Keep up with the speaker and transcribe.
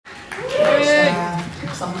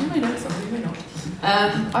Some of you may know, some of you may not.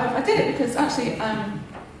 I did it because actually,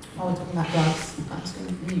 while we're talking about gloves, I'm just going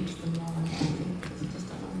to mute them while I'm talking because I just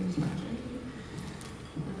don't want to lose battery.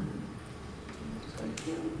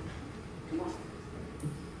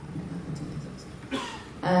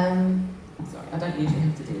 Sorry, I don't usually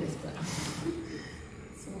have to do this, but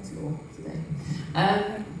so what's law today?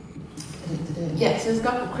 Yeah, so there's a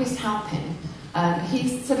guy called Chris Halpin.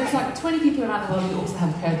 So there's like 20 people around the world who also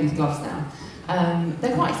have a pair of these gloves now.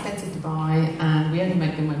 They're quite expensive to buy, and we only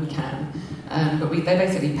make them when we can. But they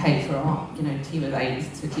basically pay for our, team of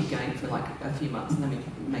 8 to keep going for like a few months, and then we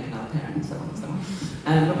make another pair, and so on and so on.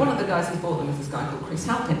 But one of the guys who bought them is this guy called Chris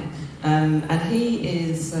Halpin, and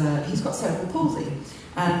he's got cerebral palsy,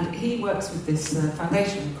 and he works with this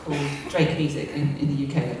foundation called Drake Music in the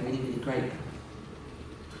UK. They're really, really great.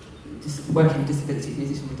 Just working with disabilities,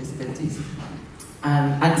 musicians with disabilities.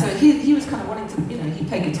 And so he was kind of wanting to, he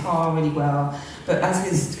played guitar really well, but as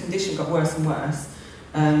his condition got worse and worse,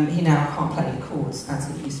 he now can't play the chords as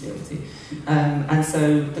he used to be able to. And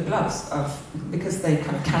so the gloves, because they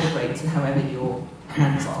kind of calibrate to however your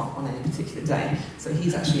hands are on any particular day, so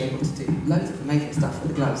he's actually able to do loads of amazing stuff with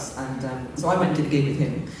the gloves. And so I went and did a gig with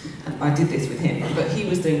him, and I did this with him, but he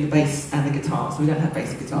was doing the bass and the guitar, so we don't have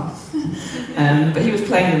bass and guitar. But he was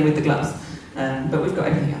playing them with the gloves. But we've got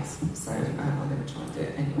everything else, so I'm going to try and do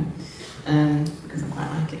it anyway, because I quite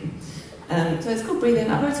like it. So it's called Breathe In.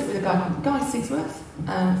 I wrote it with a guy called Guy Sigsworth,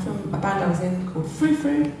 from a band I was in called Frou.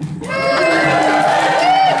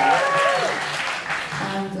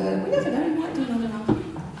 And we never know, we might do another album.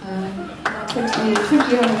 Our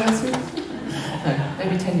 20-year anniversary. No,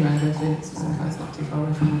 maybe 10-year anniversary, it's not too far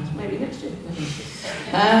away from that. Maybe next year. Right,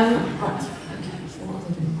 okay, so what was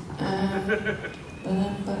I doing?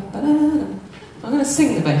 I'm going to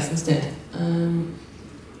sing the bass instead.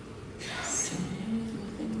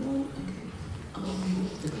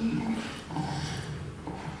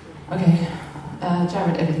 Okay,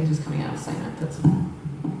 Jared, everything's just coming out of the same output. Sorry,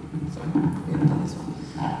 we haven't done this one.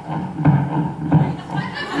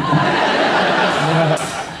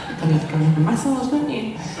 You need to go and have a massage, don't you?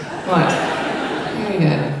 Right, here we go.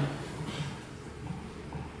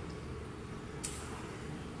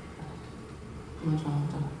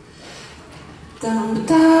 Dum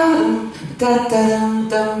da dum da dum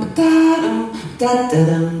dum da dum da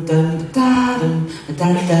dum dum da dum da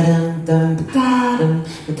dum dum da dum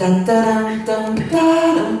da dum dum da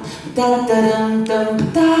dum da dum dum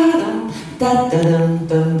da dum da dum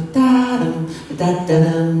dum da dum da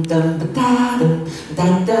dum dum da dum da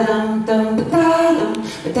dum dum da dum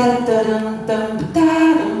da dum dum da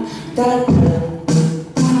dum da dum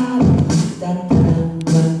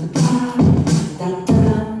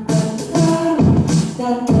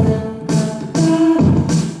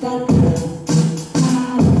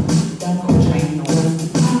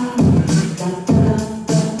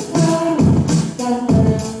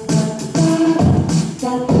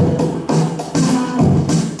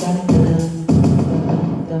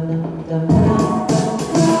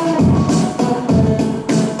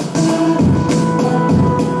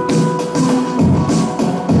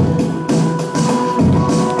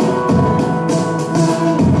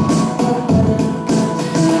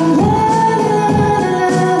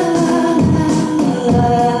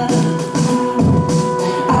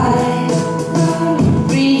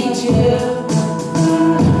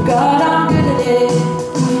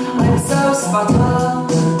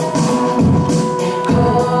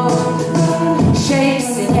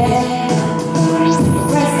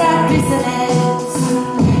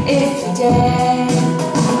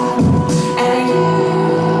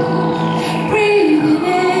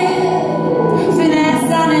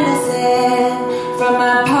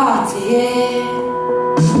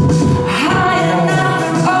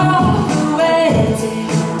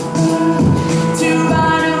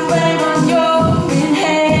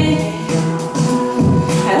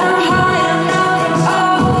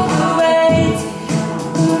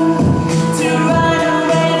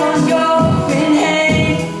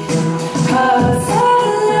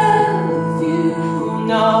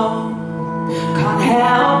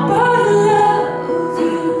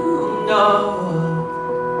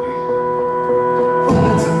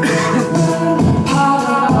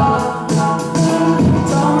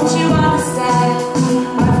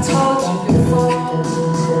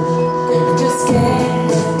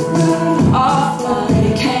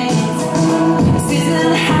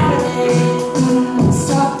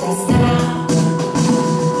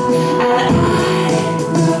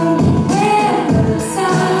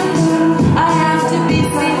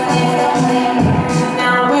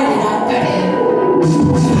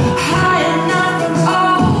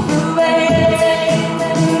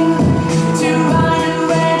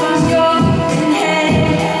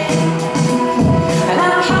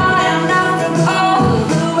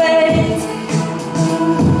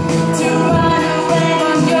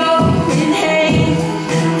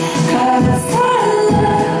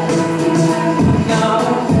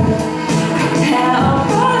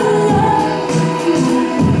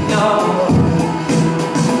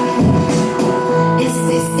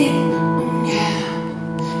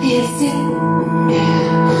Is it?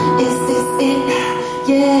 Yeah. Is this it?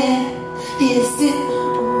 Yeah.